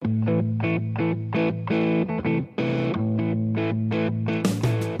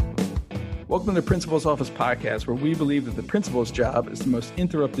Welcome to the Principal's Office Podcast, where we believe that the principal's job is the most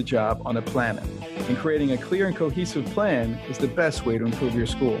interrupted job on the planet, and creating a clear and cohesive plan is the best way to improve your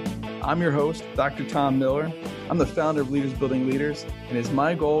school. I'm your host, Dr. Tom Miller. I'm the founder of Leaders Building Leaders, and it's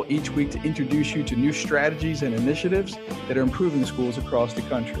my goal each week to introduce you to new strategies and initiatives that are improving schools across the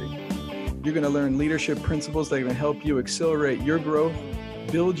country. You're going to learn leadership principles that are going to help you accelerate your growth,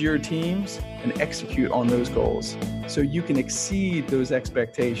 build your teams, and execute on those goals so you can exceed those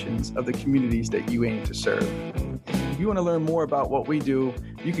expectations of the communities that you aim to serve. If you want to learn more about what we do,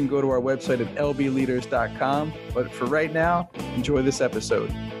 you can go to our website at lbleaders.com. But for right now, enjoy this episode.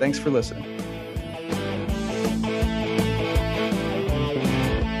 Thanks for listening.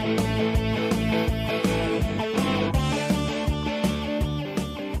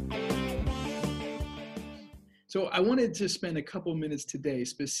 So I wanted to spend a couple minutes today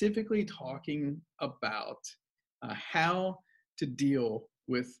specifically talking about how to deal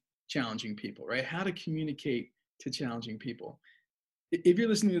with challenging people, right? How to communicate to challenging people. If you're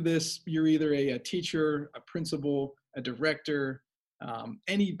listening to this, you're either a teacher, a principal, a director,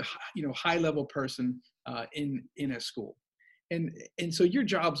 any high-level person in a school, and so your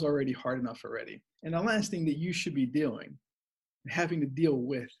job's already hard enough already. And the last thing that you should be having to deal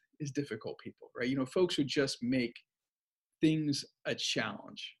with is difficult people, right? Folks who just make things a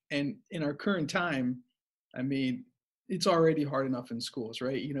challenge. And in our current time, I mean, it's already hard enough in schools,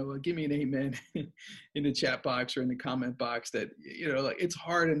 right? Give me an amen in the chat box or in the comment box that, it's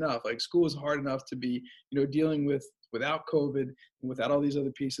hard enough. Like, school is hard enough to be, dealing with without COVID, without all these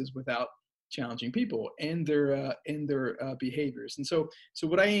other pieces, without challenging people and their behaviors. And so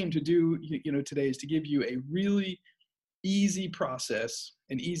what I aim to do, today is to give you a really easy process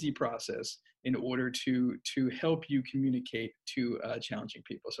in order to help you communicate to challenging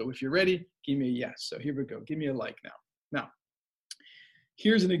people. So if you're ready, give me a yes. So here we go. Give me a like now. Now,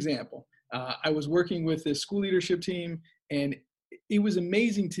 here's an example. I was working with this school leadership team, and it was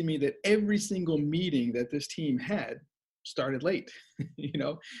amazing to me that every single meeting that this team had started late.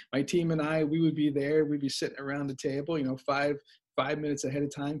 My team and I, we would be there. We'd be sitting around the table, 5 minutes ahead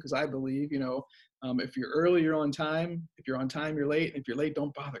of time, because I believe, if you're early, you're on time. If you're on time, you're late. If you're late,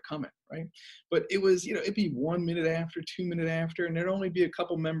 don't bother coming, right? But it was, it'd be 1 minute after, 2 minutes after, and there'd only be a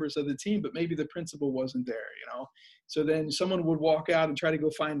couple members of the team, but maybe the principal wasn't there, So then someone would walk out and try to go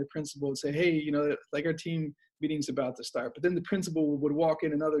find the principal and say, hey, like, our team meeting's about to start. But then the principal would walk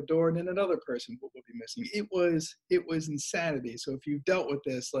in another door, and then another person would be missing. It was insanity. So if you've dealt with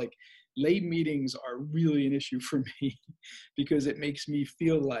this, like, late meetings are really an issue for me because it makes me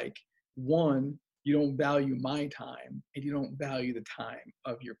feel like, one, you don't value my time, and you don't value the time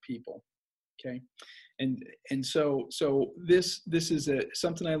of your people. Okay. And so this is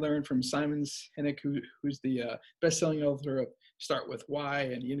something I learned from Simon Sinek, who's the best-selling author of Start With Why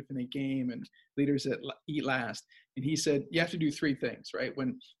and The Infinite Game and Leaders That Eat Last. And he said, you have to do three things, right?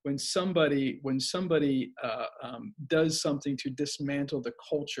 When somebody does something to dismantle the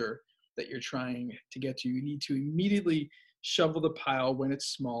culture that you're trying to get to, you need to immediately shovel the pile when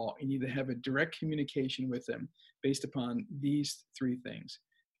it's small. You need to have a direct communication with them based upon these three things: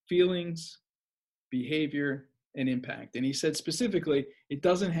 feelings, behavior, and impact. And he said specifically, it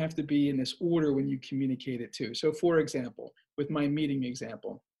doesn't have to be in this order when you communicate it too. So for example, with my meeting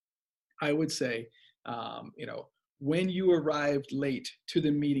example, I would say, when you arrived late to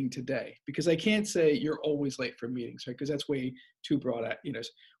the meeting today, because I can't say you're always late for meetings, right? Because that's way too broad.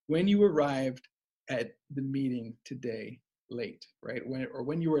 When you arrived at the meeting today late, right?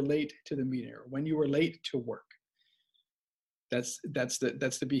 When you were late to the meeting, or when you were late to work. That's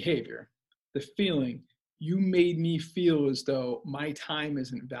the behavior. The feeling: you made me feel as though my time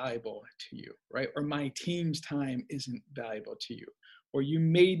isn't valuable to you, right? Or my team's time isn't valuable to you. Or you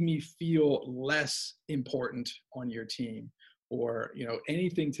made me feel less important on your team, or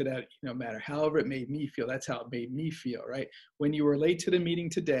anything to that matter. However it made me feel, that's how it made me feel, right? When you were late to the meeting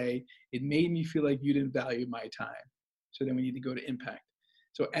today, it made me feel like you didn't value my time. So then we need to go to impact.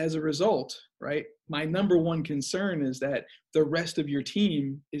 So as a result, right, my number one concern is that the rest of your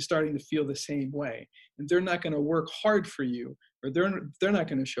team is starting to feel the same way, and they're not going to work hard for you, or they're not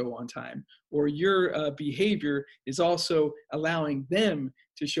going to show on time, or your behavior is also allowing them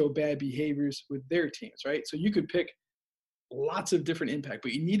to show bad behaviors with their teams, right? So you could pick lots of different impact,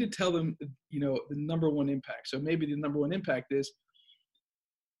 but you need to tell them, the number one impact. So maybe the number one impact is,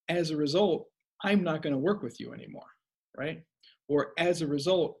 as a result, I'm not going to work with you anymore, right? Or as a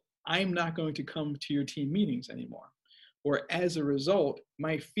result, I'm not going to come to your team meetings anymore. Or as a result,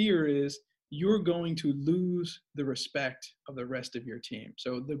 my fear is you're going to lose the respect of the rest of your team.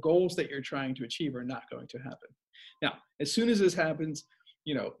 So the goals that you're trying to achieve are not going to happen. Now, as soon as this happens,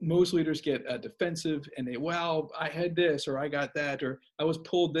 most leaders get defensive and they, well, I had this, or I got that, or I was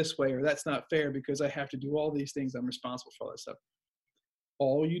pulled this way, or that's not fair because I have to do all these things. I'm responsible for all this stuff.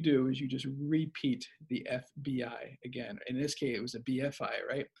 All you do is you just repeat the FBI again. In this case, it was a BFI,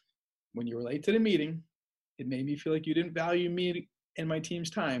 right? When you were late to the meeting, it made me feel like you didn't value me and my team's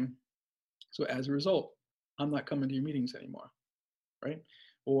time. So as a result, I'm not coming to your meetings anymore, right?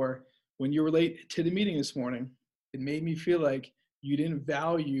 Or when you were late to the meeting this morning, it made me feel like you didn't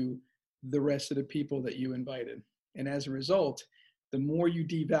value the rest of the people that you invited. And as a result, the more you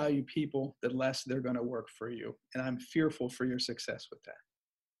devalue people, the less they're going to work for you. And I'm fearful for your success with that.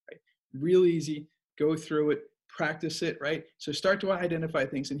 Right? Real easy, go through it, practice it, right? So start to identify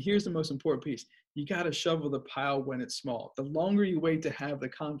things. And here's the most important piece. You got to shovel the pile when it's small. The longer you wait to have the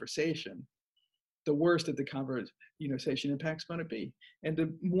conversation, the worse that the conversation impact's going to be. And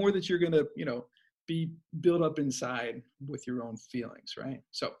the more that you're going to, be built up inside with your own feelings, right?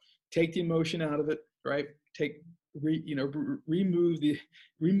 So take the emotion out of it, right? Remove the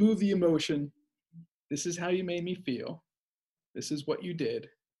emotion. This is how you made me feel. This is what you did.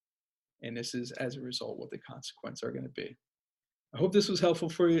 And this is, as a result, what the consequences are going to be. I hope this was helpful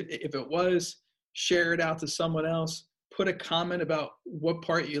for you. If it was, share it out to someone else. Put a comment about what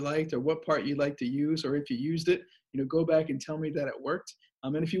part you liked or what part you'd like to use, or if you used it, go back and tell me that it worked.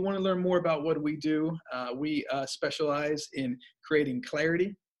 And if you want to learn more about what we do, we specialize in creating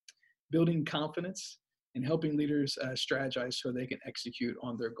clarity, building confidence, and helping leaders strategize so they can execute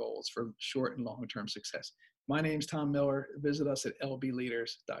on their goals for short and long-term success. My name's Tom Miller. Visit us at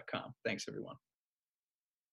lbleaders.com. Thanks, everyone.